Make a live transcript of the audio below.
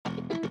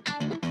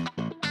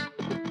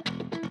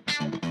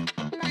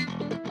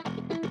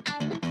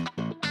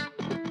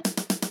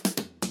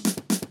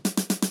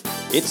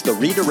It's the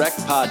Redirect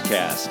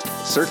Podcast.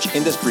 Search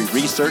industry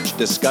research,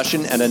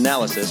 discussion, and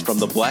analysis from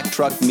the Black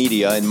Truck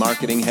Media and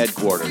Marketing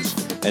Headquarters.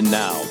 And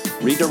now,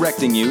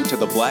 redirecting you to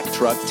the Black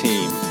Truck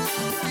team.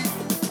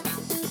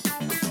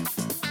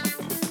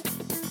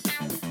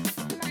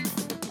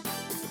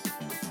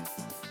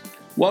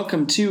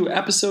 Welcome to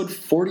episode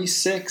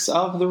 46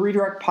 of the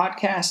Redirect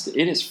Podcast.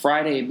 It is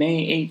Friday,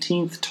 May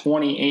 18th,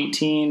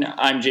 2018.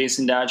 I'm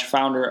Jason Dodge,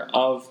 founder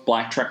of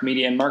Black Truck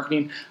Media and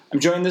Marketing.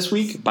 I'm joined this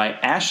week by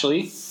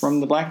Ashley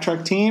from the Black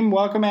Truck team.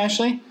 Welcome,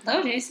 Ashley.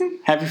 Hello, Jason.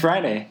 Happy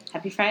Friday.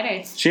 Happy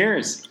Friday.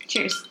 Cheers.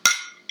 Cheers.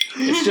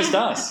 It's just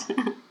us.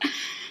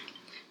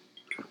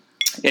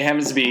 It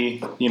happens to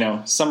be,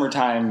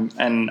 summertime,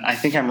 and I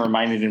think I'm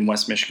reminded in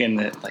West Michigan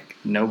that, I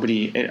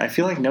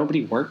feel like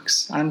nobody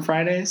works on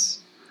Fridays.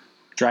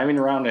 Driving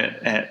around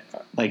at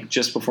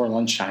just before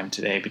lunchtime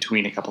today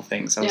between a couple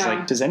things, I was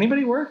like, does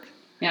anybody work?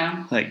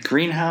 Yeah. Like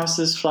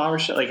greenhouses, flower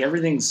shops,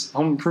 everything's,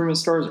 home improvement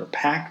stores are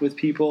packed with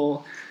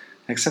people,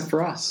 except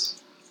for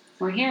us.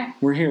 We're here.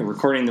 We're here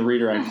recording the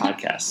Redirect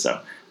Podcast. So,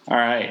 all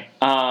right.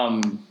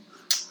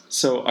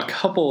 So a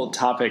couple of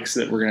topics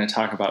that we're going to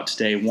talk about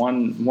today.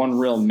 One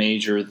real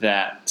major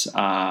that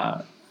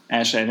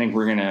Ashley, I think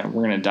we're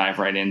gonna dive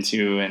right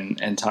into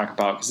and talk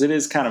about, because it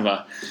is kind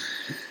of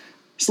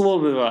it's a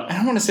little bit of I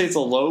don't want to say it's a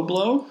low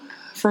blow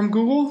from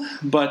Google,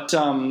 but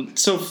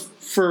so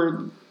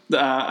for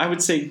I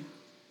would say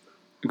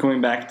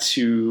going back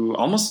to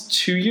almost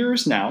 2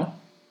 years now,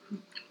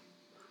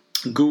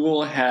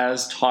 Google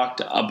has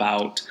talked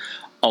about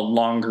a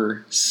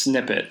longer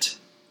snippet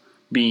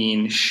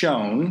being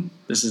shown.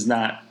 This is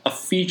not a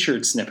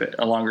featured snippet,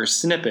 a longer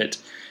snippet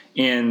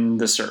in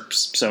the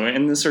SERPs. So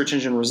in the search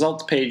engine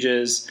results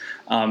pages,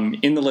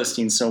 in the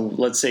listings. So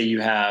let's say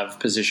you have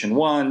position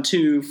 1,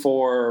 2,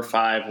 4,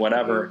 5,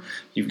 whatever.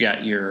 You've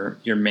got your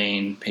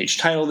main page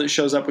title that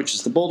shows up, which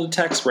is the bolded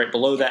text. Right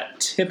below that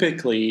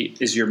typically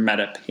is your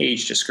meta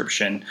page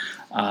description,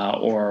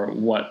 or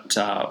what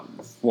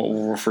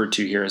we'll refer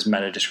to here as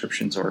meta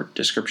descriptions or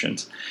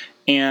descriptions.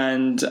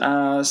 And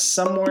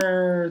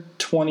somewhere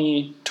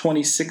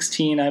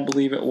 2016, I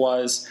believe it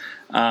was,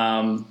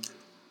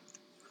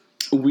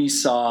 we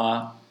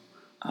saw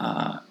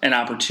an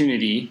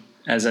opportunity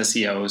as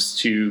SEOs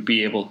to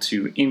be able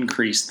to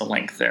increase the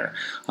length there.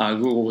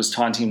 Google was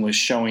taunting with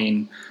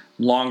showing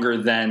longer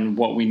than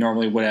what we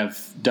normally would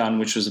have done,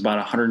 which was about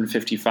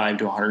 155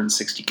 to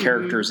 160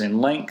 characters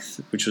in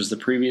length, which was the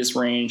previous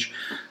range,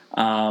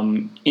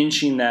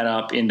 inching that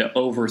up into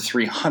over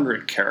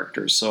 300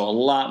 characters. So a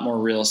lot more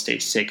real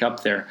estate to take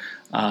up there.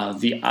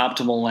 The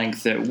optimal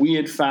length that we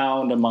had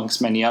found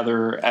amongst many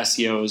other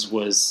SEOs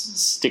was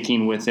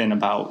sticking within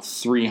about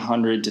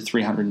 300 to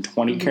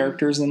 320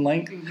 characters in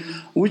length,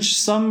 which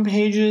some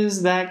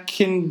pages that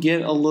can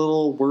get a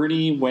little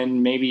wordy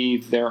when maybe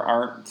there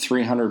aren't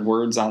 300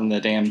 words on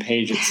the damn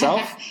page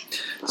itself.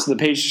 So the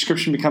page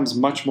description becomes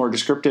much more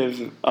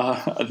descriptive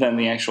than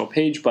the actual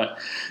page. But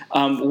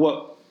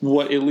what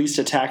at least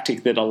a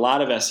tactic that a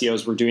lot of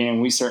SEOs were doing,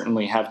 and we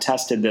certainly have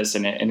tested this,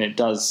 and it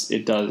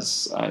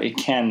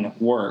can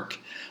work,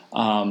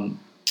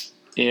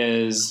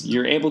 is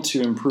you're able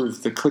to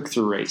improve the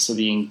click-through rate, so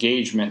the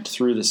engagement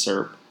through the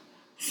SERP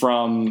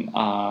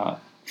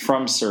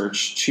from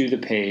search to the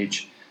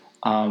page,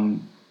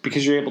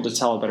 because you're able to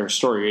tell a better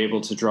story. You're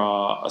able to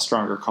draw a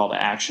stronger call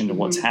to action to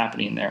what's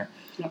happening there.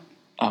 Yep.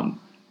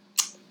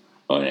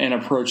 An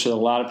approach that a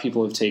lot of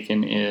people have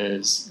taken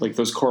is like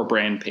those core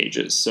brand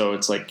pages. So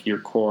it's like your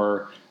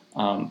core,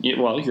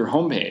 your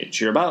homepage,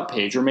 your about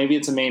page, or maybe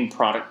it's a main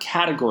product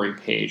category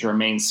page or a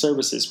main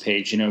services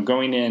page.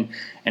 Going in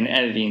and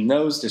editing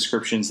those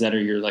descriptions that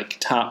are your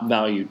top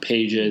valued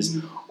pages,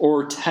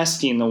 or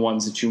testing the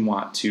ones that you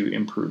want to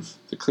improve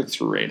the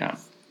click-through rate on.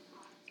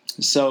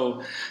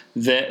 So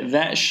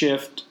that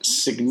shift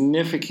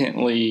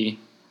significantly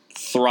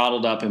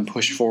throttled up and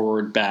pushed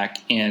forward back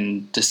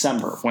in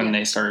December when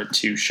they started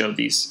to show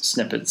these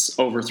snippets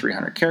over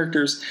 300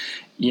 characters.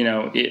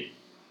 The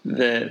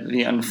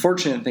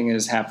unfortunate thing that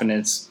has happened,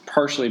 it's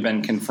partially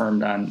been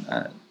confirmed on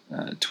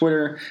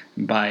Twitter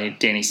by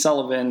Danny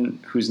Sullivan,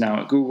 who's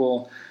now at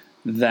Google,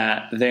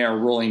 that they are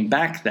rolling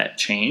back that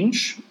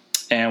change,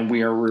 and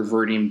we are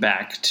reverting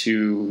back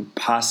to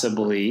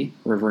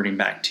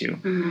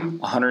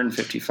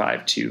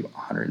 155 to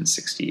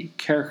 160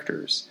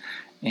 characters.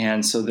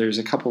 And so there's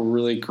a couple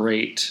really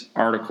great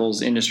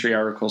articles, industry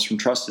articles from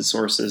trusted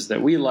sources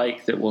that we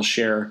like that we'll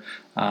share.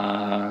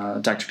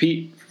 Dr.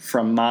 Pete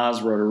from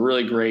Moz wrote a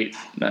really great,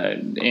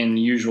 in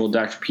usual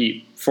Dr.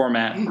 Pete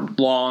format,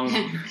 long,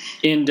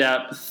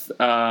 in-depth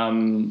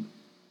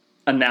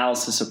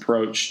analysis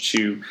approach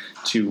to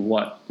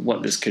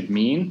what this could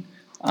mean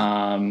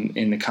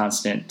in the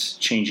constant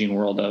changing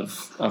world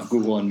of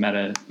Google and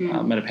Meta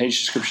page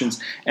descriptions.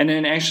 And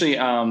then actually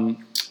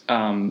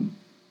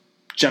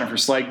Jennifer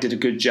Slegg did a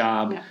good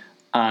job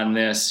on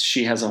this.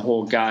 She has a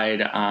whole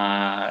guide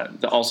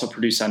also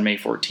produced on May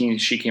 14th.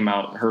 She came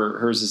out,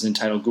 hers is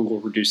entitled Google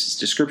Reduces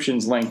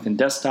Descriptions, Length, and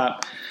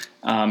Desktop.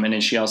 And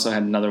then she also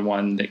had another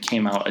one that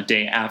came out a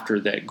day after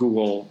that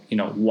Google,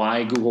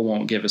 why Google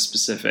won't give a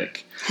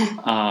specific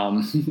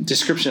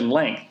description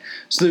length.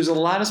 So there's a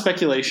lot of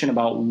speculation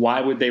about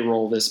why would they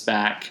roll this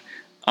back.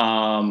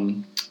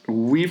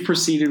 We've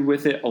proceeded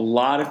with it. A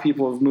lot of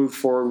people have moved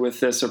forward with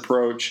this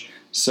approach.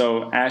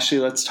 So Ashley,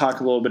 let's talk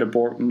a little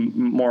bit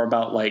more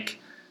about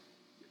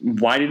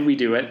why did we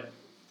do it?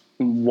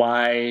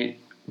 Why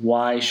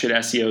should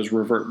SEOs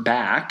revert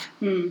back?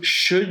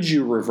 Should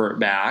you revert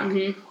back?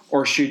 Mm-hmm.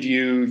 Or should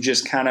you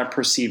just kind of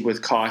proceed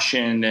with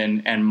caution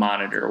and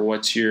monitor?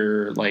 What's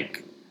your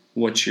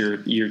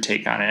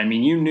take on it? I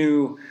mean, you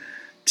knew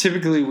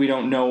typically we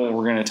don't know what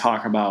we're going to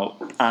talk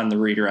about on the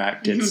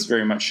redirect. Mm-hmm. It's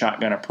very much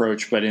shotgun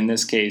approach. But in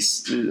this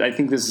case, I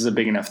think this is a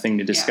big enough thing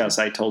to discuss.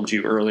 Yeah. I told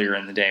you earlier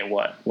in the day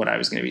what I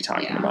was going to be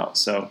talking about.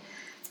 So.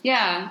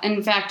 Yeah,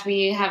 in fact,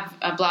 we have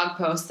a blog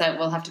post that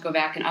we'll have to go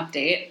back and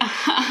update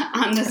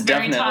on this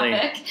very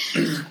topic.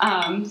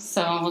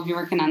 So we'll be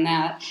working on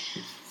that.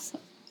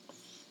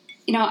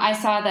 I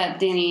saw that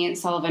Danny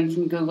Sullivan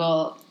from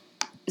Google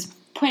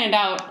pointed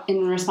out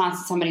in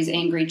response to somebody's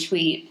angry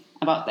tweet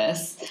about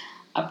this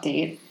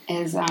update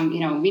is,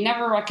 we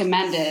never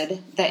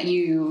recommended that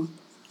you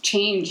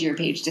change your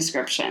page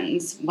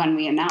descriptions when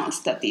we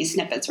announced that these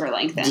snippets were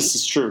lengthened. This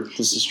is true.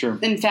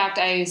 In fact,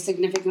 I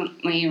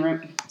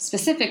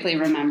specifically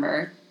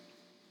remember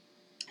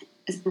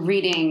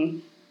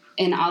reading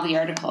in all the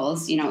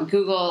articles,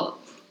 Google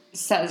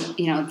says,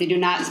 they do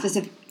not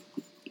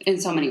in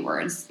so many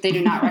words, they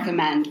do not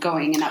recommend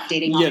going and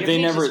updating all your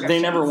page descriptions. They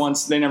never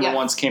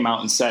once came out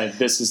and said,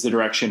 this is the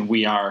direction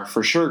we are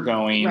for sure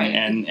going, right.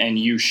 and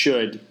you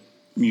should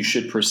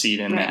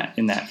proceed in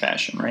that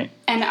fashion, right?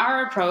 And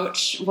our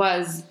approach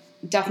was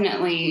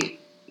definitely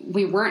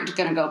we weren't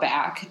going to go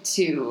back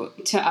to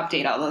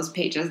update all those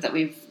pages that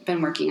we've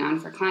been working on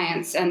for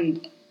clients,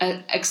 and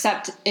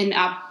except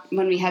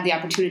when we had the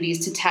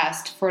opportunities to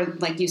test for,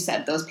 like you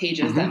said, those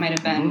pages mm-hmm. that might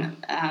have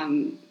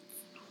been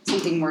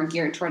something more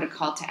geared toward a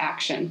call to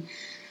action.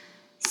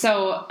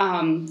 So,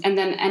 and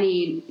then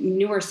any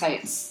newer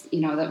sites,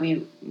 that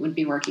we would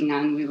be working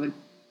on, we would,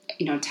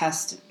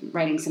 test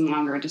writing some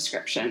longer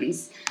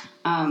descriptions.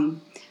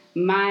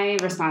 My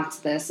response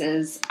to this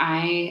is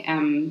I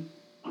am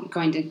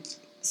going to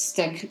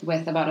stick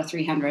with about a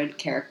 300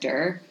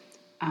 character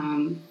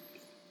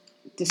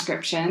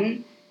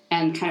description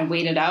and kind of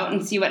wait it out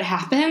and see what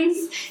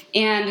happens,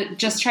 and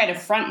just try to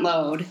front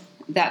load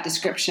that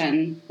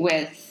description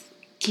with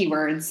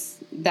keywords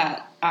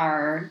that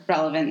are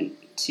relevant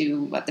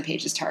to what the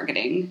page is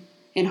targeting,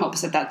 in hopes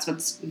that that's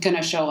what's going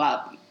to show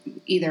up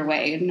either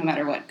way, no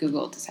matter what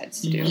Google decides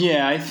to do.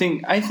 Yeah, I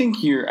think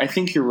you're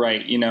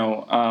right.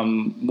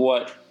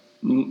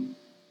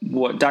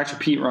 What Dr.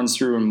 Pete runs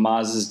through in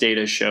Moz's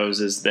data shows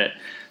is that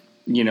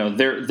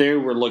they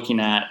were looking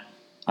at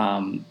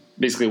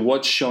basically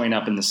what's showing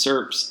up in the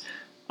SERPs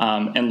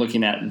and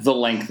looking at the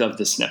length of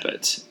the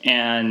snippet,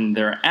 and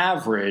their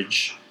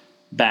average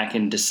back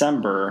in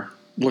December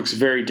looks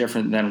very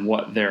different than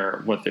what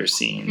they're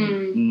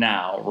seeing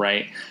now,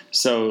 right?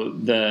 So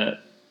the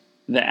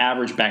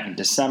average back in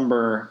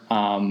December,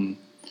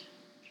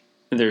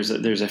 there's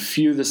a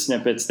few of the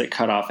snippets that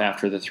cut off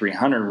after the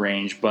 300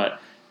 range, but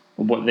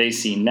what they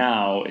see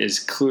now is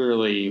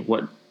clearly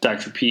what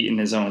Dr. Pete in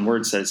his own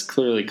words says,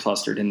 clearly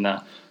clustered in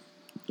the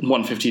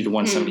 150 to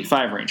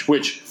 175 range,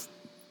 which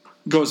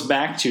goes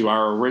back to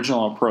our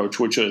original approach,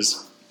 which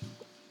was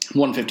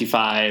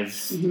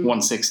 155,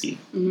 160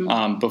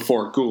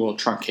 before Google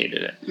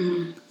truncated it.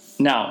 Mm-hmm.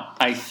 Now,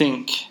 I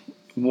think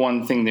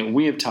one thing that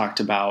we have talked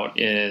about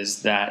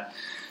is that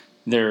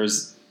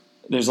there's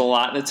a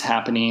lot that's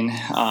happening.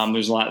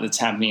 There's a lot that's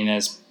happening,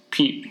 as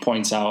Pete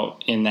points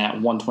out, in that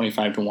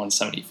 125 to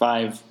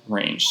 175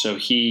 range. So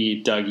he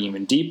dug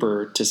even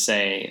deeper to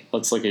say,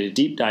 let's look at a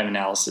deep dive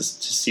analysis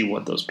to see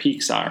what those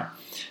peaks are.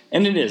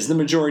 And the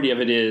majority of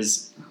it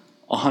is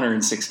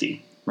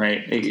 160.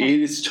 Right.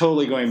 It's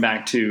totally going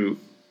back to,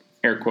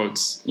 air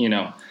quotes,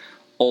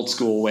 old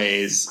school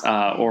ways,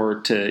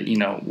 or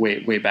to,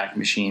 way back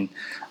machine.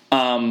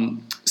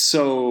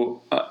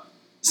 So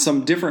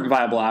some different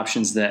viable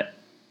options that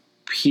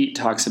Pete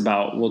talks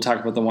about. We'll talk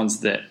about the ones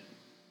that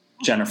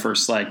Jennifer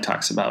Slag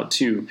talks about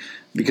too,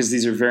 because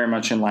these are very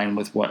much in line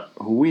with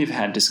who we've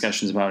had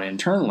discussions about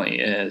internally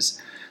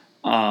is,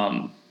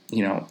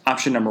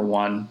 option number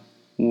one.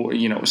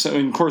 So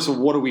in course of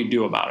what do we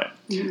do about it?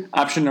 Mm-hmm.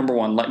 Option number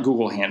one, let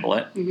Google handle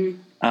it.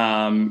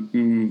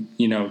 Mm-hmm.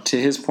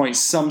 To his point,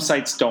 some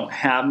sites don't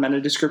have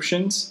meta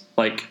descriptions,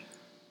 like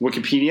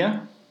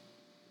Wikipedia.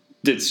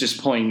 It's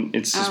just pulling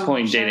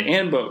data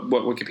in, but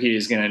what Wikipedia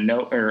is going to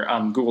know, or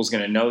Google's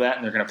going to know that,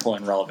 and they're going to pull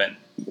in relevant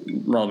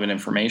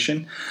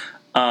information.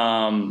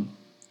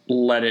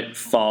 Let it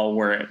fall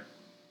where it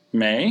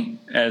may,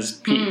 as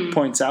Pete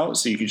points out.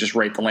 So you can just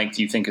write the length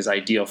you think is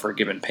ideal for a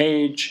given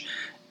page.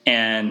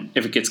 And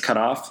if it gets cut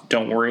off,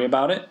 don't worry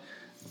about it.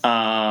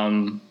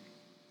 And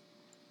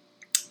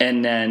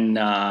then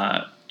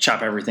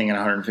chop everything at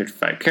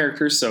 155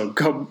 characters, so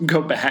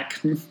go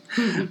back.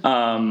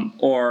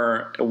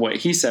 Or what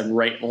he said,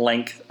 write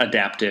length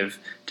adaptive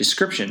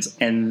descriptions.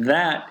 And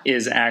that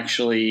is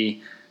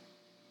actually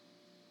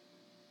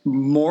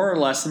more or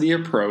less the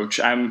approach.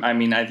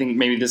 I think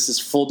maybe this is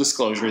full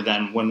disclosure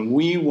then. When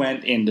we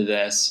went into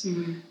this,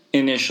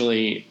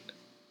 initially,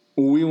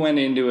 we went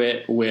into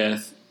it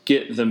with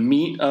get the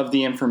meat of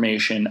the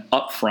information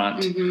up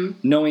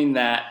front, knowing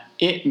that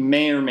it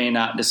may or may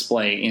not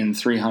display in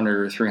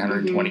 300 or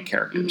 320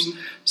 characters.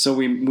 So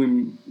we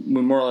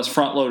more or less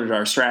front-loaded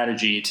our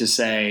strategy to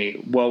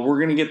say, well, we're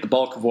going to get the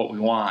bulk of what we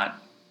want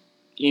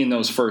in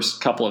those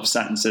first couple of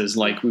sentences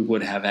like we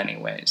would have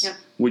anyways. Yep.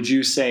 Would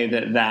you say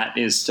that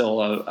is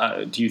still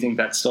do you think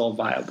that's still a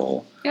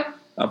viable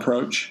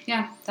approach?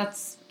 Yeah,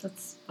 that's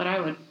what I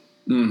would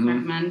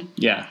recommend.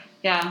 Yeah.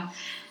 Yeah.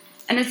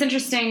 And it's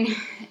interesting,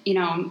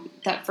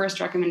 that first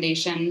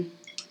recommendation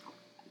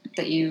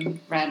that you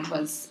read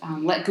was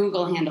let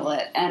Google handle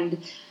it. And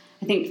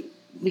I think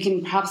we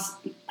can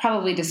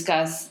probably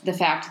discuss the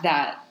fact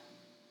that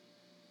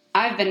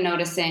I've been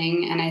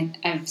noticing, and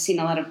I've seen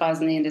a lot of buzz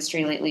in the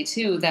industry lately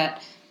too,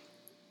 that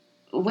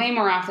way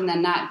more often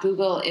than not,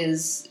 Google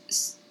is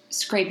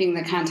scraping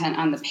the content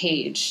on the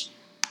page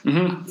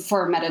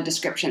for meta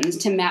descriptions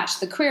to match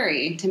the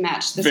query, to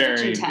match the search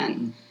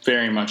intent.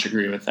 Very much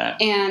agree with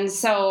that. And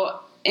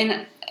so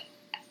in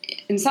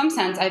some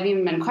sense, I've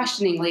even been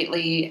questioning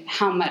lately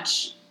how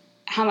much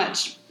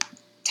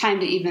time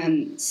to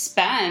even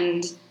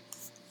spend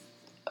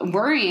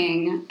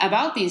worrying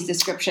about these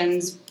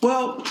descriptions.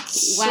 Well,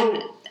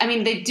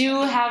 they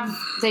do have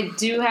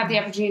the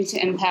opportunity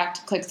to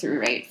impact click-through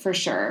rate for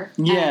sure.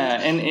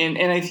 Yeah,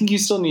 and I think you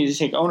still need to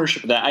take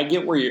ownership of that. I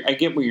get what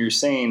you're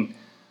saying.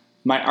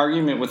 My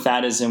argument with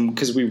that is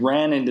because we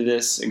ran into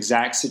this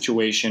exact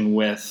situation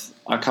with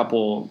a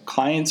couple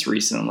clients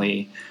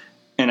recently,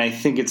 and I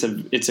think it's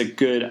a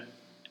good,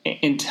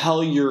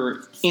 until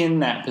you're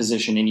in that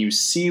position and you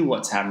see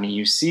what's happening,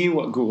 you see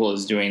what Google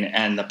is doing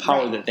and the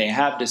power that they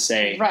have to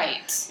say.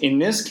 Right. In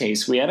this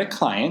case, we had a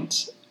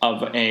client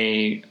of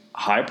a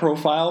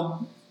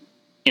high-profile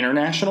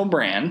international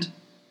brand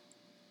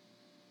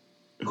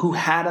who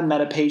had a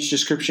meta page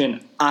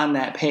description on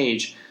that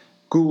page.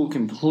 Google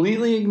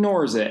completely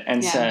ignores it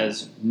and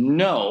says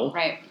no.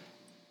 Right.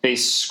 They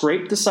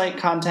scrape the site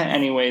content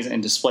anyways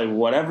and display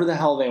whatever the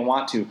hell they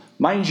want to.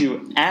 Mind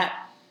you, at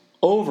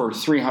over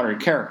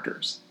 300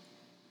 characters.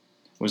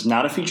 It was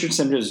not a featured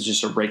snippet. It was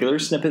just a regular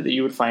snippet that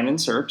you would find in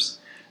SERPs.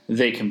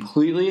 They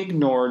completely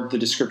ignored the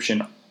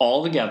description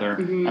altogether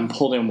and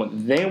pulled in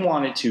what they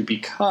wanted to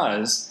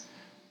because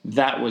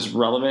that was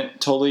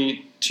relevant,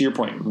 totally to your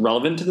point,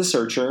 relevant to the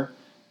searcher,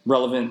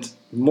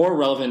 more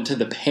relevant to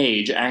the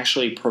page,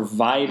 actually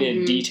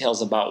provided details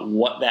about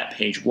what that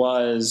page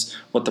was,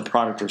 what the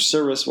product or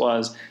service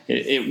was.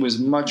 It was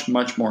much,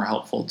 much more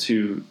helpful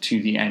to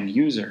the end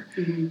user.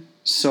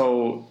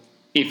 So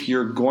if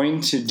you're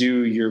going to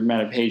do your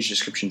meta page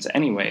descriptions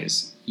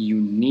anyways, you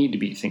need to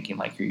be thinking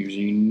like your user.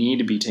 You need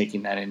to be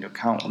taking that into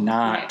account,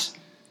 not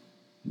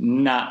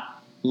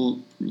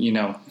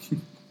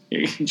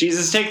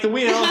Jesus, take the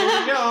wheel, here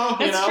you go.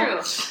 That's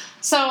true.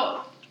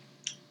 So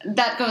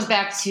that goes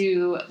back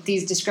to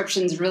these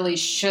descriptions really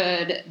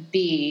should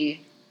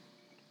be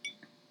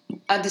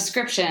a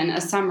description,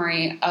 a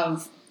summary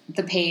of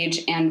the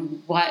page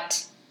and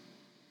what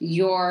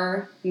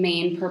your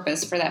main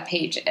purpose for that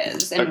page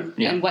is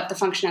and what the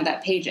function of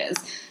that page is.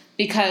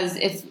 Because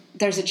if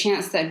there's a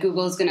chance that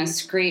Google is going to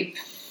scrape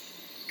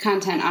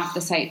content off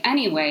the site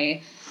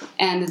anyway,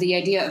 and the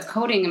idea of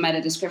coding a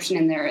meta description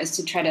in there is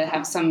to try to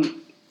have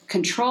some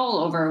control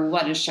over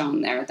what is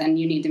shown there, then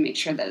you need to make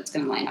sure that it's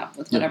going to line up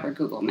with whatever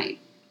Google might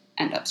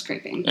end up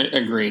scraping.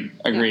 Agreed.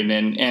 Yeah.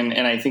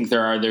 And I think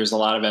there's a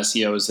lot of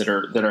SEOs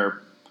that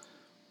are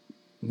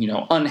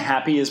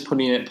unhappy is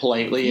putting it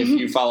politely. If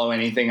you follow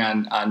anything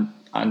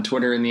on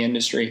Twitter in the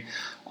industry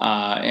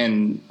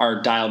and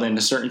are dialed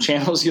into certain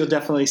channels, you'll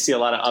definitely see a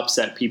lot of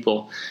upset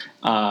people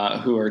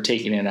who are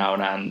taking it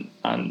out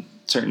on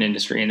certain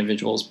industry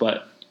individuals.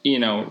 But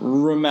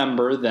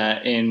remember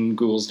that in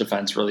Google's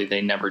defense, really,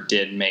 they never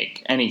did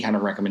make any kind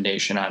of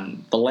recommendation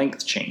on the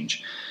length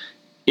change.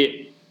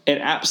 It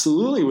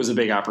absolutely was a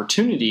big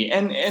opportunity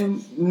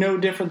and no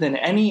different than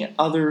any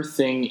other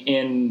thing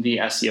in the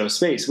SEO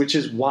space, which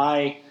is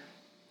why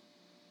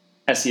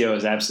SEO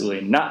is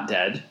absolutely not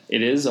dead.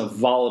 It is a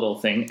volatile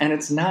thing, and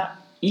it's not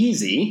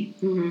easy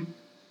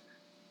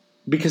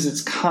because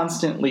it's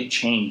constantly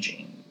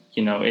changing.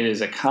 It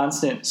is a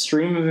constant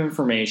stream of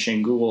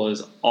information. Google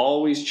is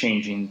always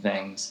changing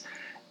things.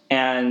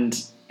 And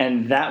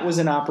that was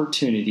an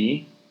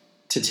opportunity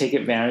to take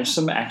advantage of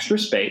some extra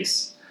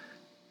space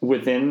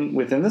within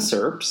the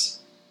SERPs.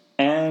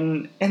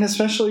 And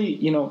especially,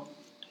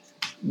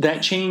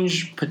 that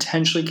change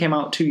potentially came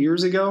out 2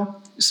 years ago.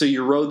 So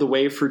you rode the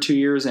wave for 2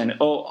 years and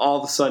all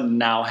of a sudden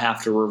now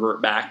have to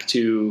revert back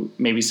to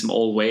maybe some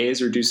old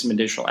ways or do some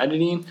additional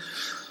editing.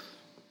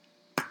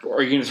 Or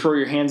are you going to throw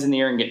your hands in the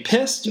air and get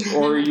pissed?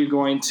 Or are you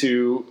going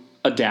to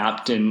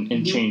adapt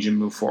and change and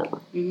move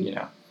forward?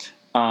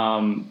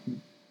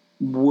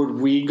 Would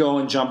we go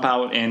and jump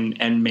out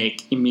and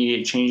make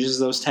immediate changes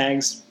to those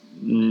tags?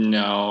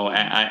 No,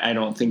 I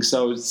don't think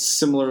so.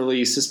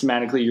 Similarly,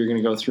 systematically, you're going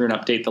to go through and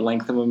update the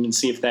length of them and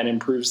see if that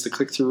improves the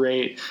click-through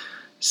rate.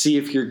 See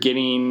if you're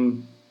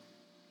getting,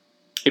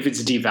 if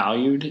it's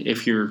devalued,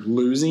 if you're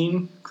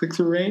losing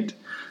click-through rate.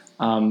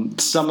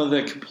 Some of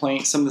the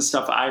complaints, some of the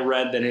stuff I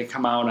read that had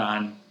come out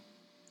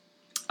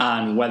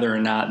on whether or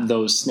not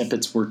those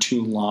snippets were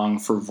too long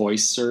for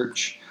voice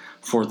search,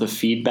 for the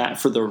feedback,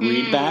 for the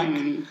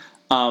readback.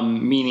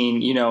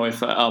 Meaning,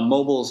 if a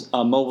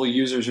mobile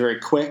user is very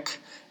quick,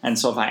 and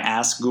so if I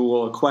ask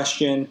Google a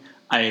question,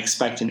 I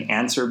expect an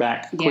answer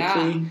back quickly.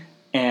 Yeah.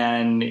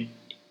 And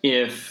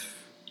if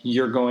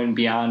you're going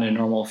beyond a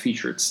normal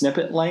featured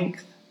snippet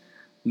length,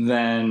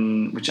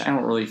 then, which I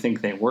don't really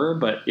think they were,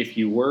 but if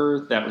you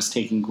were, that was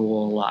taking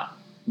Google a lot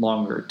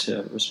longer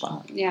to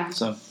respond. Yeah.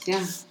 So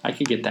I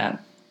could get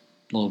that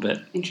a little bit.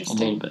 Interesting. A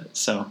little bit.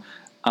 So,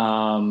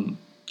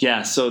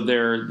 so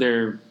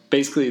they're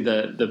basically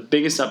the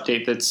biggest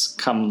update that's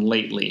come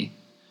lately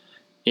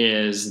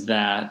is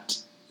that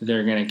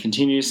they're going to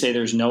continue to say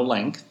there's no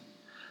length.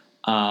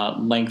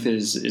 Length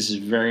is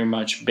very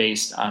much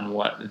based on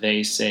what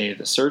they say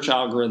the search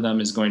algorithm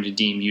is going to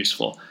deem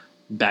useful.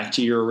 Back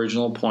to your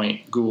original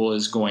point,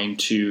 Google's going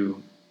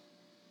to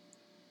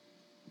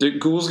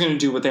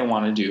do what they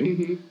want to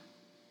do,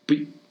 but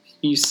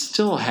you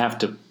still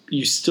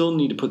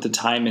need to put the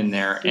time in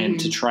there and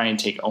to try and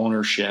take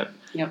ownership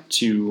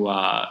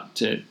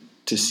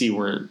to see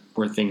where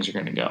things are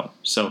going to go.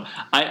 So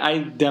I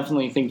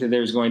definitely think that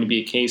there's going to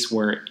be a case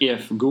where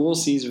if Google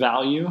sees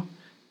value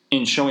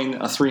in showing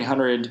a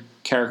 300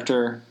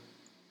 character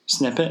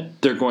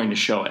snippet, they're going to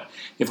show it.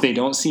 If they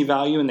don't see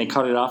value and they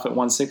cut it off at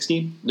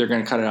 160, they're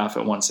going to cut it off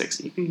at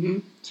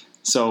 160.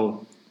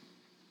 So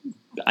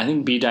I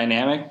think be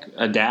dynamic,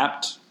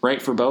 adapt,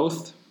 right for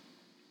both.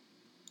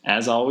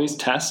 As always,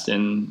 test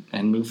and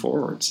move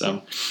forward.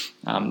 So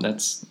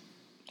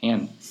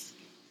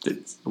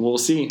we'll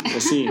see.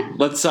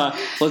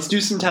 Let's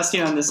do some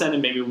testing on this end,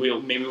 and maybe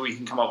we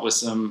can come up with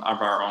some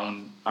of our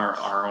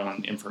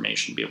own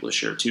information to be able to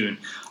share too. And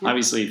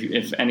obviously,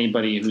 if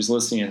anybody who's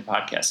listening to the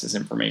podcast has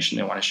information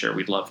they want to share,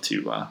 we'd love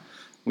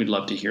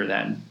to hear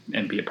that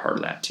and be a part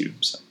of that too.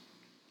 So,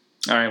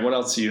 all right, what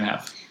else do you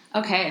have?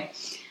 Okay,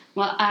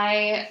 well,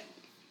 I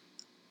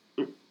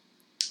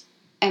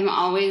am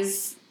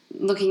always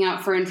looking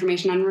out for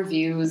information on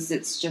reviews.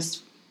 It's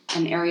just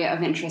an area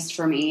of interest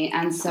for me,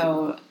 and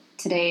so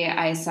today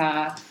I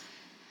saw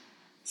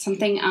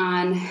something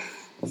on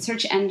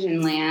Search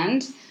Engine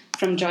Land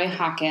from Joy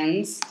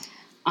Hawkins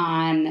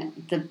on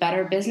the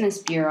Better Business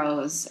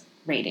Bureau's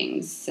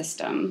ratings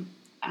system.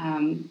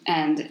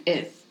 And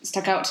it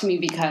stuck out to me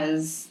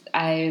because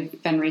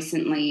I've been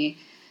recently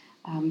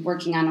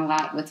working on a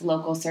lot with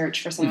local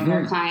search for some of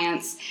our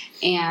clients,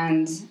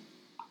 and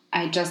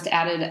I just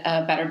added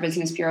a Better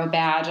Business Bureau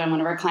badge on one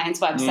of our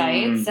clients'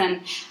 websites.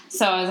 And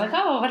so I was like,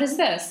 oh, what is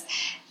this?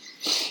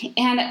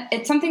 And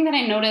it's something that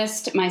I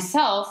noticed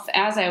myself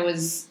as I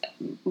was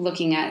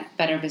looking at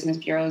Better Business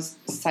Bureau's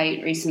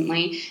site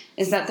recently,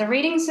 is that the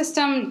rating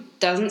system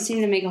doesn't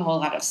seem to make a whole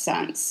lot of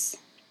sense.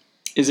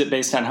 Is it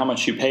based on how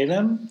much you pay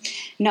them?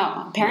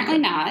 No, apparently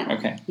not.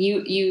 Okay.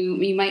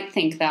 You might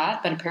think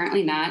that, but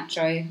apparently not.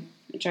 Joy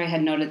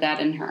had noted that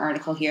in her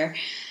article here.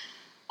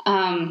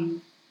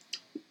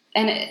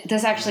 And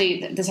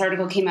this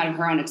article came out of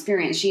her own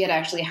experience. She had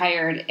actually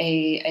hired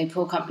a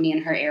pool company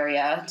in her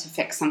area to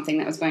fix something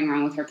that was going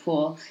wrong with her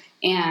pool.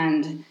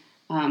 And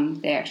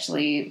they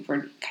actually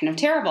were kind of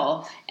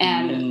terrible.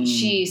 And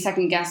she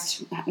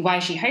second-guessed why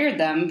she hired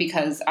them,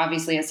 because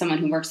obviously as someone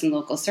who works in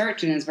local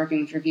search and is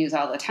working with reviews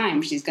all the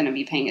time, she's going to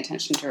be paying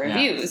attention to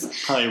reviews.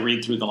 Probably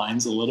read through the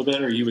lines a little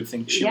bit, or you would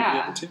think she would be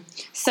able to.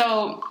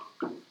 So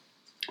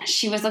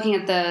she was looking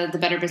at the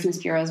Better Business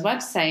Bureau's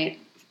website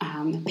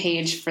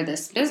page for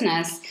this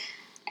business,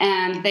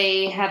 and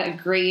they had a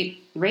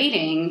great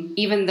rating,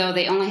 even though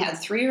they only had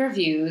 3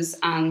 reviews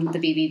on the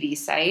BBB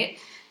site,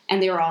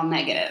 and they were all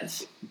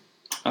negative.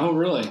 Oh,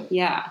 really?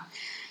 Yeah.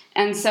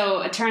 And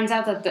so it turns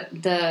out that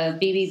the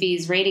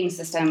BBB's rating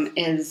system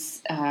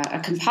is a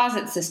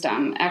composite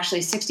system.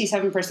 Actually,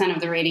 67%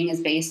 of the rating is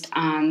based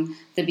on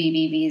the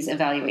BBB's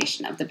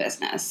evaluation of the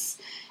business.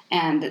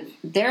 And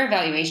their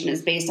evaluation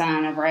is based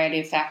on a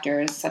variety of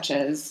factors, such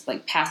as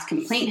like past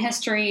complaint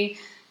history,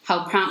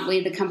 how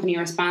promptly the company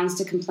responds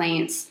to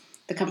complaints,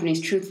 the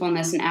company's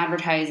truthfulness in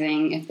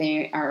advertising, if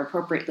they are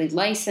appropriately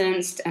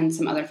licensed, and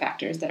some other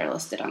factors that are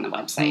listed on the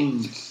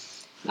website.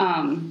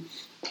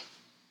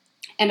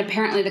 And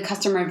apparently the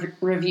customer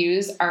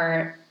reviews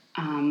are,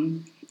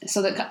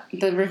 so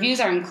the reviews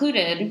are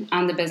included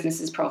on the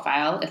business's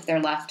profile if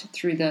they're left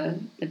through the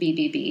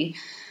BBB.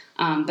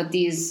 But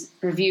these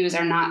reviews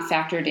are not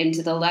factored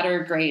into the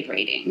letter grade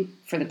rating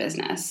for the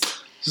business.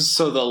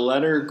 So the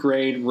letter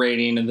grade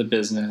rating of the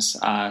business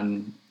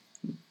on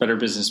Better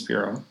Business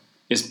Bureau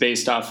is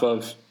based off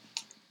of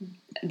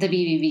the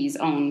BBB's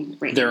own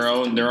rating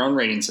system. Their own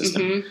rating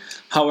system.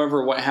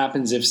 However, what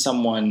happens if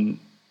someone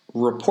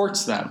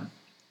reports them?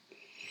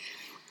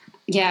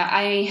 Yeah,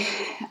 I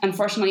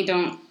unfortunately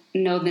don't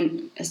know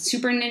the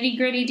super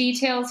nitty-gritty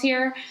details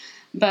here,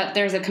 but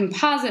there's a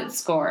composite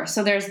score.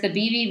 So there's the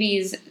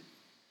BBB's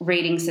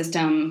rating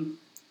system.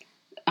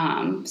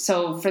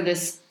 So for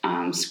this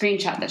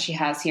screenshot that she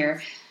has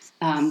here,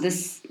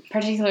 this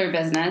particular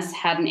business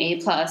had an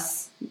A+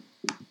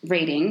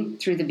 rating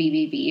through the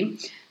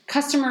BBB,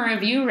 customer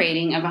review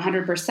rating of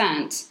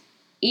 100%,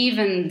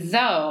 even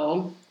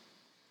though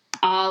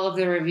all of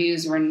the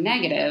reviews were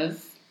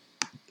negative.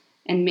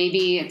 And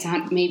maybe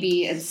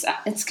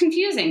it's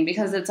confusing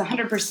because it's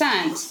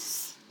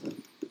 100%,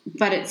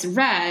 but it's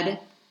red,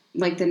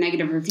 like the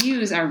negative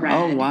reviews are red.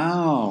 Oh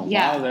wow!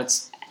 Yeah, wow,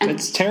 that's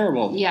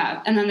terrible.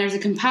 Yeah, and then there's a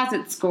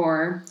composite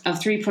score of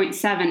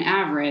 3.7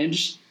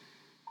 average,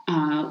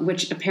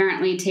 which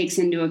apparently takes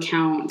into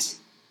account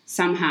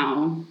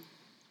somehow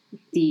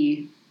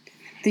the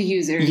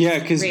users. Yeah,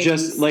 because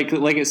just like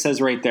it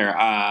says right there,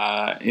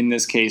 in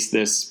this case,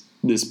 this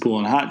pool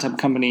and hot tub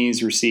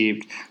companies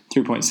received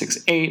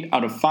 3.68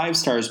 out of 5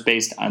 stars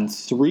based on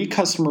 3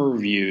 customer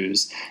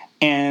reviews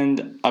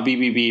and a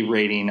BBB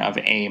rating of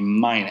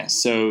A-.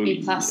 So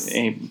A+.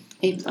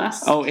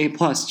 Oh, A+.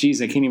 Geez,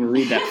 I can't even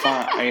read that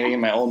font. I gotta get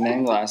my old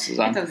man glasses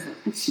on.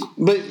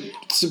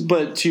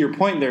 But to your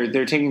point,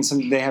 they're taking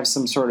they have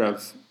some sort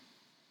of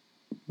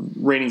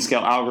rating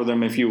scale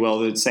algorithm, if you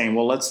will, that's saying,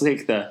 well, let's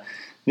take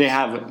they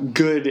have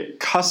good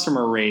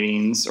customer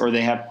ratings, or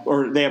they have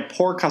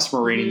poor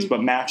customer ratings,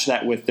 but match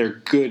that with their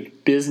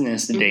good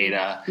business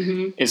data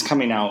is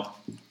coming out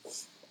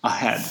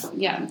ahead.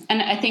 Yeah,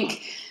 and I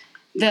think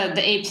the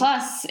A+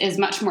 is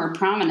much more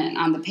prominent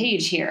on the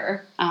page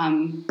here.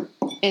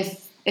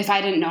 If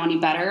I didn't know any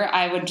better,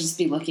 I would just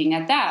be looking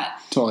at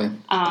that. Totally.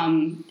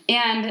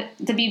 And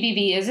the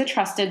BBB is a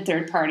trusted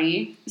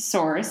third-party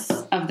source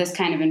of this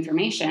kind of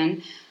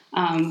information,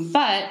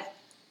 but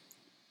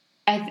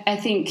I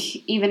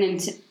think even in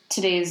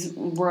today's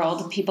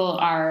world, people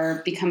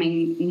are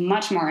becoming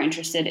much more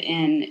interested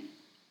in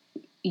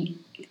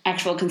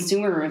actual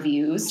consumer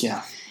reviews.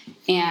 Yeah.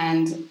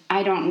 And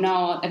I don't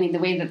know, I mean, the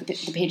way that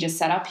the page is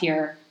set up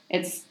here,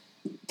 it's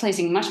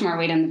placing much more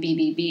weight on the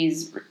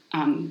BBB's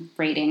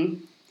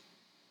rating.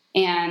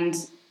 And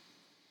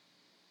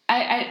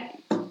I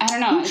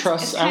don't know.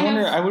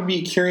 I would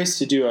be curious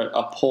to do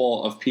a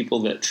poll of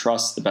people that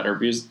trust the Better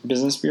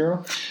Business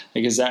Bureau.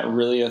 Like, is that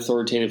really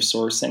authoritative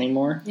source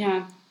anymore?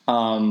 Yeah.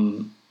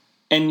 And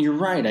you're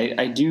right.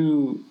 I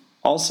do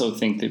also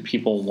think that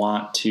people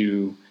want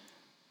to,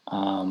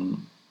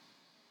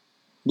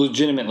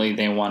 legitimately,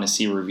 they want to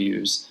see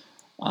reviews.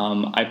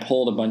 I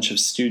polled a bunch of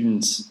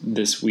students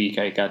this week.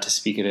 I got to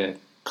speak at a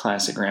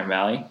class at Grand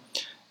Valley.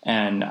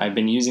 And I've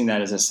been using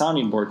that as a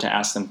sounding board to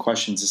ask them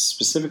questions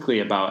specifically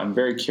about, I'm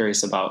very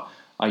curious about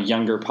a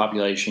younger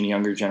population,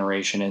 younger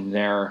generation, and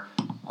their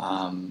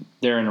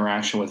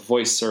interaction with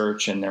voice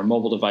search and their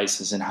mobile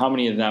devices, and how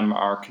many of them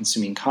are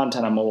consuming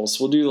content on mobile.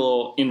 So we'll do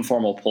little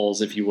informal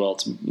polls, if you will.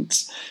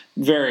 It's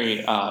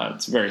very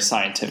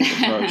scientific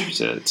approach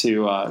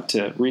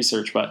to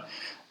research. But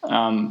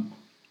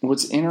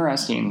what's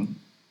interesting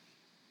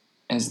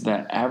is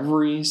that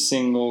every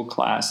single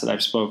class that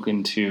I've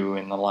spoken to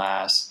in the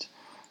last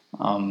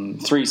 3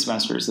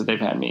 semesters that they've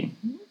had me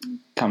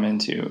come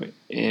into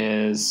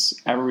is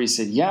everybody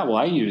said, yeah, well,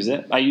 I use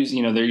it. They're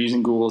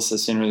using Google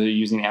Assistant or they're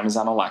using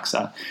Amazon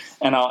Alexa,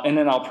 and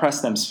then I'll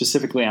press them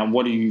specifically on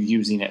what are you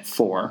using it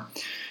for.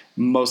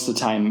 Most of the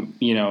time,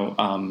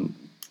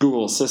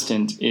 Google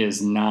Assistant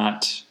is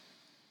not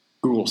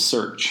Google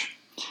search.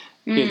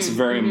 It's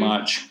very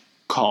much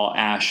call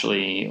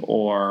Ashley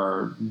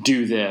or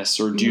do this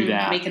or do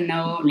that. Make a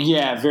note.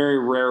 Yeah, very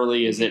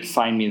rarely is it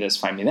find me this,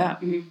 find me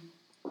that.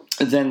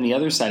 Then the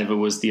other side of it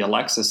was the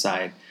Alexa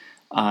side,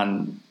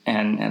 and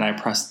I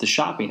pressed the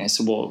shopping. I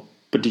said, well,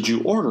 but did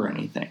you order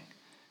anything?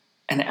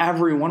 And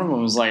every one of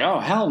them was like, oh,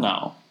 hell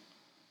no.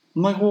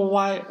 I'm like, well,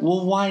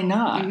 why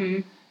not?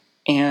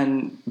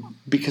 And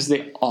because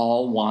they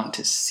all want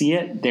to see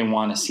it, they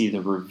want to see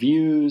the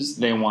reviews,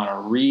 they want to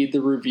read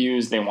the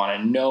reviews, they want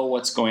to know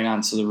what's going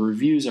on. So the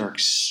reviews are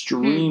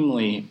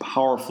extremely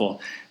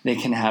powerful. They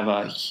can have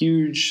a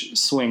huge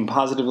swing,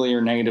 positively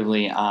or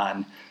negatively,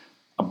 on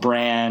a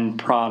brand,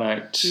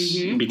 product,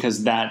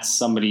 because that's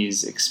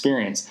somebody's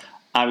experience.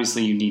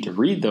 Obviously, you need to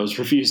read those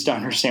reviews to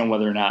understand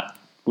whether or not,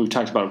 we've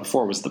talked about it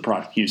before, was the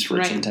product used for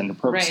its intended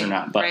purpose or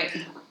not. But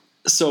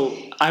so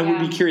I would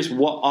be curious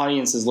what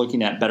audience is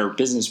looking at Better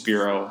Business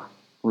Bureau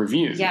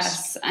reviews.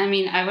 Yes. I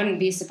mean, I wouldn't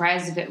be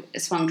surprised if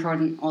it swung toward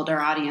an older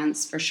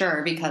audience for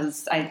sure,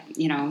 because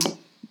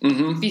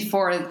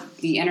before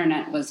the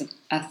internet was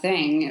a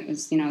thing, it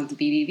was, the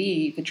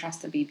BBB, you could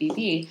trust the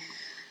BBB.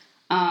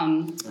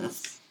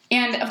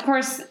 And of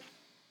course,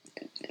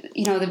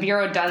 the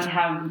Bureau does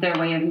have their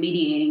way of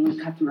mediating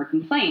customer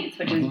complaints,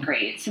 which is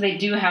great. So they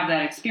do have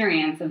that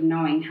experience of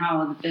knowing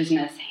how the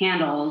business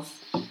handles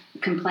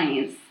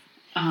complaints.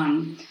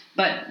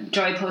 But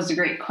Joy posed a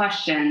great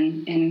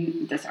question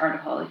in this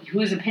article.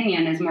 Whose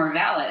opinion is more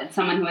valid?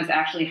 Someone who has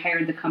actually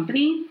hired the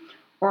company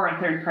or a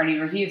third-party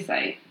review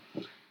site?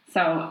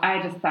 So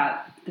I just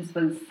thought this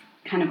was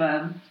kind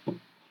of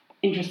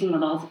interesting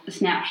little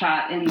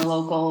snapshot in the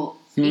local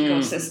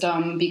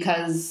ecosystem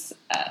because,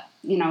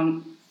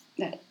 the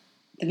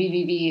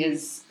BBB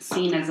is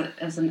seen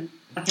as an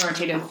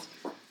authoritative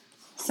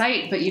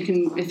site, but you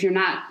can, if you're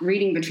not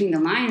reading between the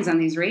lines on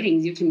these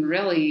ratings, you can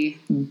really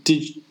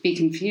be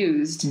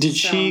confused. Did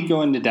she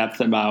go into depth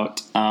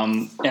about,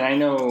 and I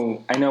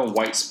know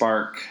White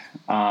Spark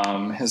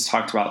has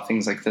talked about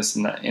things like this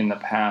in the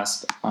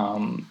past.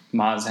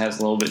 Moz has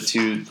a little bit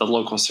too, the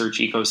local search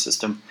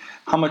ecosystem.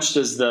 How much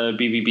does the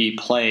BBB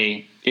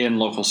play in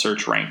local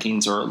search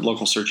rankings or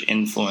local search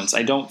influence?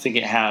 I don't think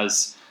it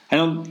has.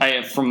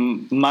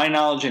 From my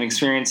knowledge and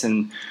experience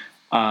and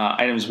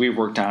items we've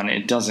worked on,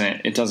 it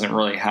doesn't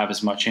really have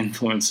as much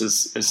influence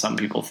as some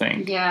people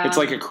think. Yeah. It's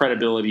like a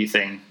credibility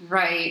thing.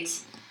 Right.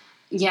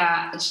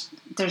 Yeah.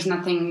 There's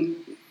nothing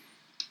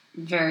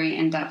very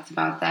in-depth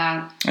about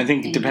that. I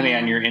think depending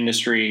on your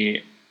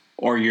industry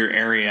or your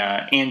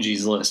area,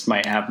 Angie's List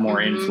might have more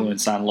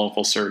influence on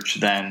local search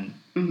than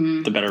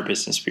the Better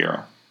Business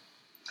Bureau.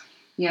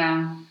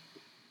 Yeah.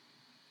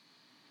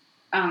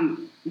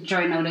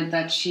 Joy noted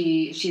that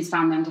she's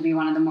found them to be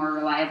one of the more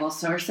reliable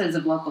sources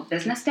of local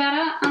business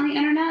data on the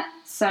internet.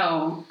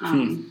 So,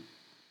 and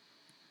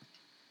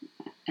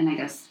I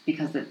guess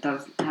because it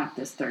does have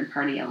this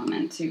third-party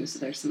element too, so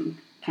there's some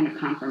kind of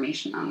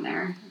confirmation on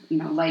there.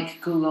 Like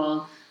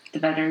Google, the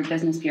Better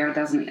Business Bureau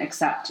doesn't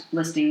accept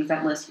listings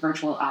that list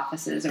virtual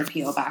offices or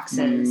PO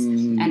boxes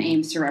and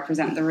aims to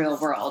represent the real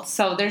world.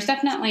 So there's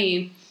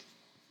definitely,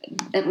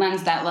 it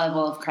lends that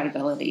level of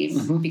credibility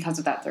because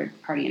of that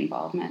third-party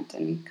involvement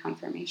and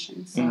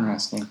confirmation. So,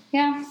 interesting.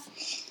 Yeah.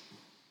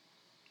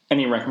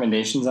 Any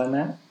recommendations on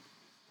that?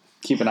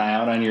 Keep an eye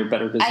out on your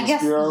Better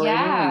Business Bureau rating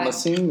and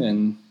listing.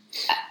 And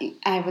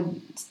I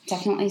would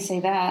definitely say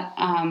that.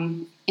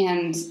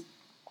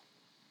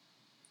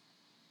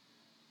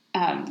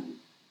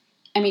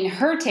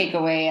 Her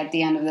takeaway at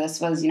the end of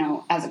this was,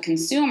 as a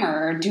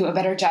consumer, do a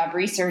better job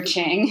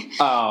researching.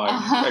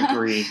 Oh,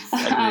 agreed.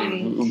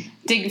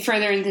 Dig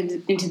further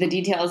into the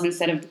details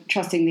instead of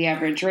trusting the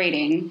average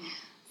rating.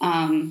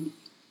 I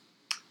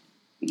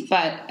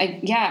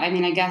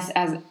guess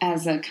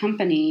as a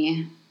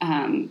company,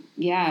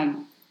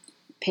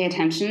 pay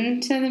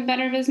attention to the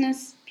Better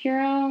Business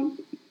Bureau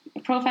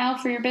profile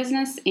for your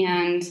business.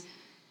 And,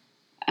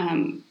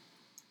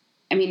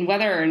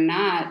 whether or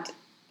not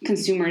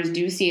consumers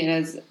do see it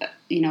as,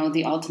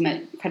 the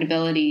ultimate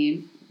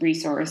credibility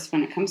resource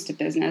when it comes to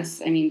business,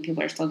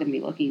 people are still going to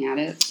be looking at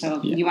it.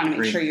 So you want to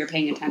make sure you're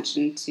paying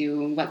attention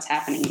to what's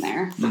happening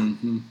there.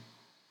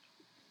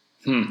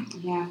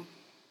 Yeah.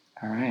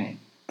 All right.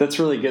 That's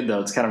really good, though.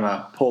 It's kind of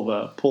a pull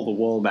the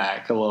wool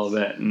back a little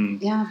bit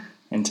and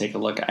take a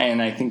look. And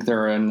I think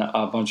there are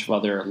a bunch of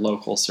other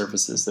local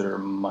services that are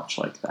much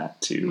like that,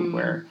 too,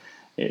 where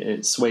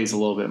it sways a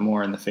little bit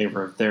more in the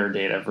favor of their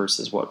data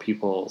versus what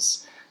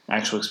people's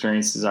actual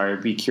experiences are.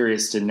 I'd be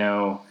curious to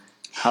know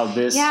how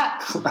this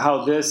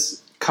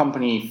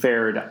company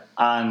fared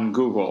on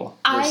Google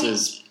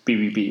versus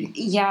BBB.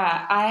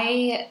 Yeah,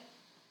 I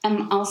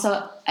am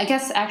also, I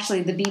guess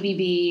actually the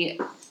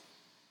BBB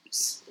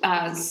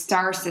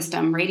star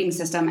system, rating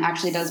system,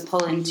 actually does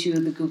pull into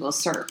the Google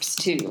SERPs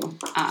too.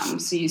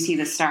 So you see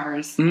the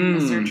stars in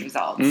the search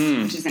results,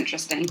 which is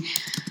interesting.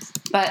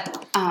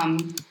 But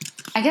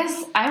I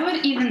guess I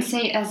would even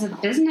say as a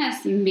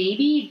business,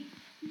 maybe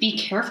be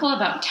careful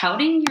about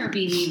touting your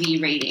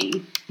BBB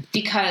rating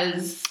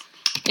because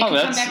it could come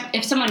back,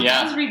 if someone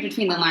does read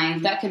between the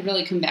lines, that could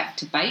really come back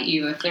to bite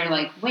you if they're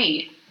like,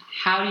 wait,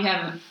 how do you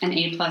have an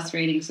A+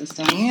 rating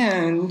system?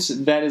 And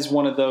that is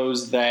one of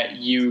those that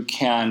you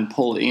can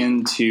pull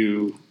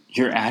into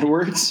your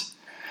AdWords.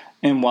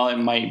 And while it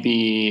might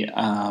be,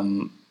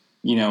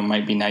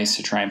 might be nice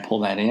to try and pull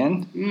that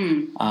in,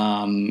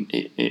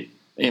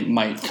 it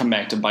might come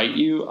back to bite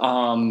you.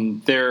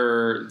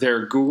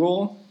 Their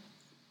Google,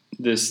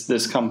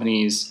 this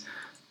company's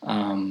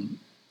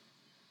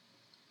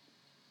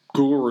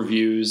Google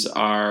reviews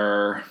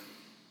are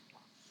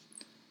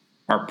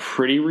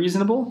pretty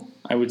reasonable.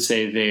 I would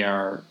say they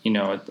are,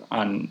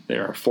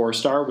 they're a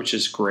 4-star, which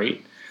is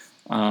great,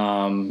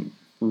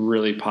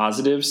 really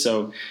positive.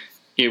 So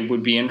it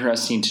would be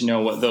interesting to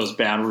know what those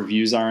bad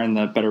reviews are in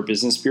the Better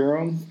Business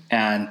Bureau.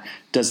 And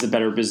does the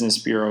Better Business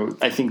Bureau,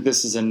 I think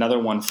this is another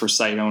one for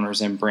site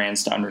owners and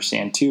brands to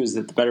understand too, is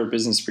that the Better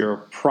Business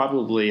Bureau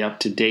probably up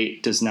to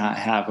date does not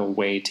have a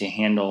way to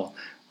handle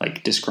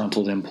like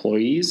disgruntled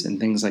employees and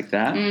things like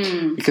that.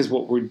 Because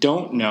what we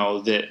don't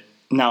know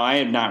now I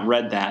have not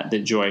read that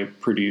Joy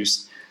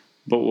produced,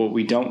 but what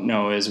we don't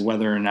know is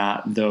whether or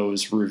not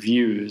those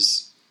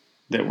reviews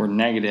that were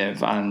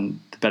negative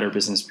on the Better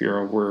Business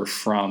Bureau were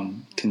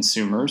from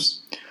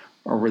consumers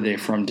or were they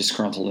from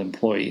disgruntled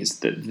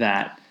employees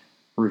that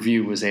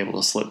review was able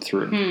to slip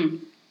through.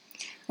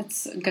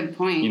 That's a good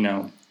point.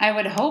 I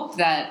would hope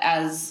that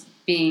as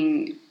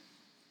being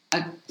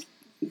a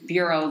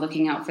bureau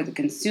looking out for the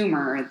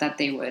consumer that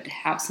they would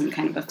have some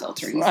kind of a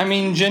filtering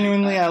system.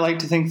 Genuinely, I like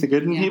to think the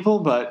good in people,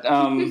 but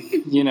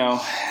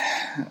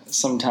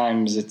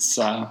sometimes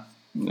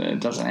it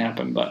doesn't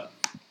happen. But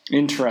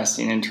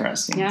Interesting.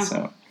 Yeah.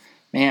 So,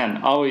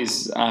 man,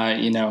 always,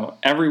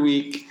 every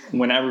week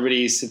when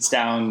everybody sits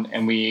down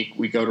and we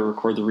go to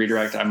record the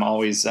redirect, I'm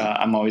always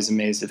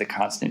amazed at the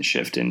constant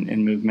shift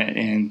in movement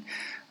in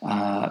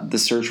the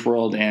search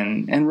world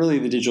and really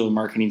the digital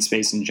marketing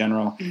space in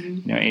general.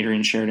 Mm-hmm.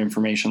 Adrian shared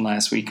information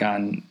last week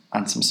on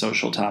some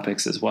social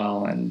topics as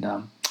well, and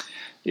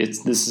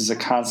this is a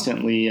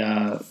constantly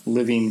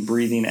living,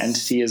 breathing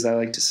entity, as I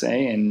like to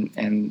say,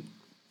 and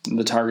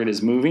the target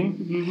is moving.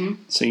 Mm-hmm.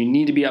 So you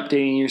need to be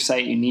updating your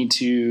site. You need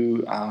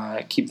to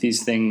keep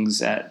these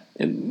things at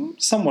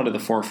somewhat of the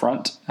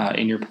forefront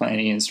in your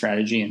planning and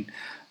strategy and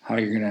how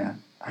you're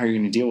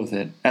gonna deal with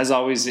it. As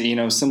always,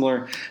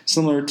 similar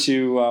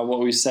to what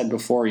we said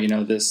before.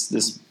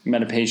 This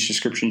meta page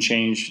description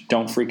change.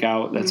 Don't freak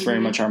out. That's very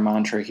much our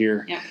mantra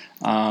here. Yeah.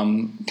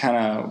 Kind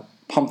of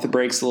pump the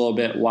brakes a little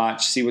bit.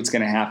 Watch, see what's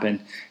going to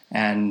happen,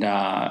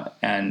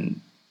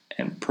 and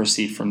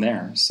proceed from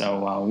there.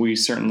 So we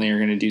certainly are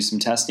going to do some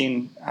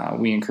testing.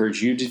 We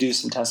encourage you to do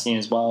some testing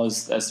as well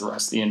as the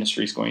rest of the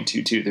industry is going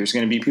to too. There's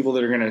going to be people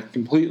that are going to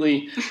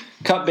completely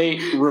cut bait,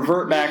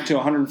 revert back to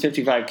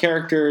 155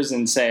 characters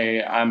and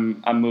say,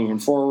 I'm moving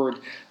forward.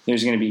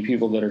 There's going to be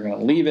people that are going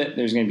to leave it.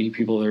 There's going to be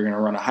people that are going to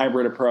run a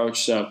hybrid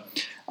approach. So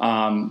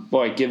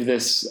give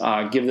this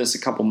a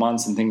couple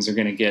months and things are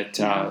going to get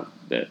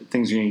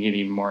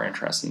even more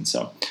interesting.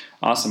 So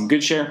awesome.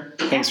 Good share.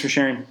 Thanks for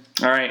sharing.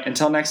 All right.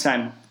 Until next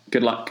time.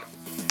 Good luck.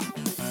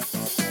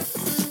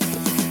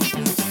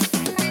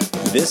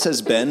 This has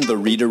been the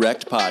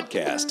Redirect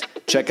Podcast.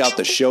 Check out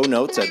the show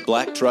notes at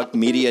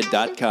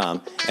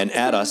blacktruckmedia.com and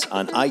add us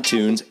on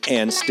iTunes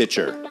and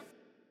Stitcher.